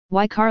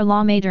Why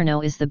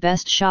carlomaderno is the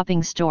best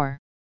shopping store.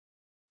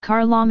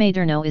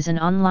 Carlomaderno is an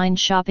online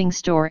shopping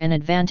store, and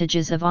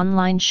advantages of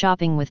online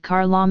shopping with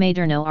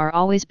carlomaderno are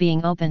always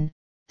being open,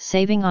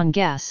 saving on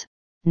gas,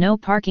 no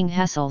parking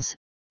hassles,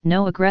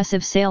 no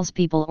aggressive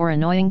salespeople or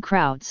annoying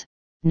crowds,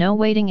 no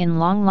waiting in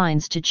long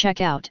lines to check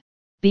out,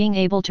 being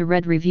able to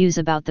read reviews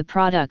about the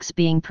products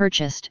being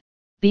purchased,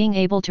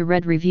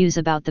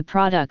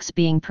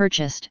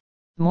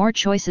 more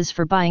choices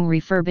for buying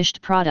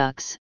refurbished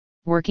products,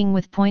 working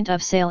with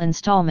point-of-sale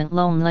installment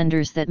loan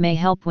lenders that may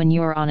help when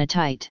you're on a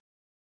tight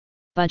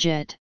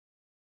budget.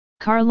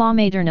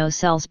 Carlomaderno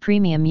sells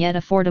premium yet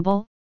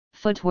affordable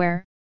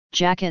footwear,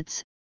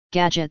 jackets,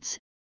 gadgets,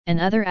 and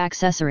other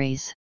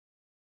accessories.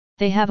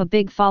 They have a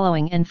big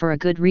following, and for a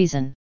good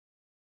reason.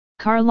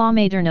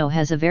 Carlomaderno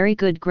has a very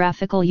good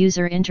graphical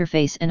user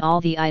interface, and all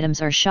the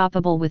items are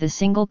shoppable with a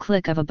single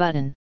click of a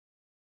button.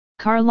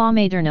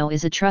 Carlomaderno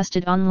is a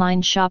trusted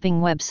online shopping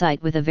website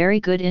with a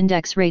very good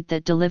index rate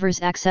that delivers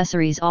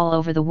accessories all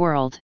over the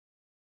world.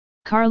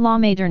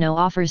 Carlomaderno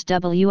offers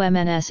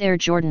WMNS Air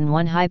Jordan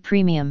 1 High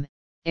Premium,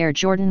 Air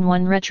Jordan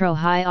 1 Retro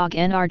High OG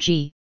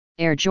NRG,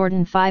 Air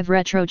Jordan 5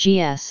 Retro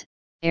GS,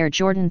 Air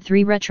Jordan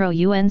 3 Retro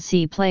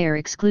UNC Player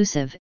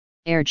Exclusive,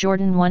 Air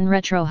Jordan 1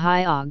 Retro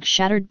High OG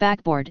Shattered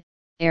Backboard,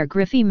 Air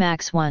Griffey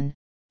Max 1,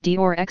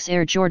 Dior X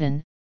Air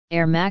Jordan,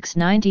 Air Max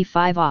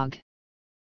 95 OG.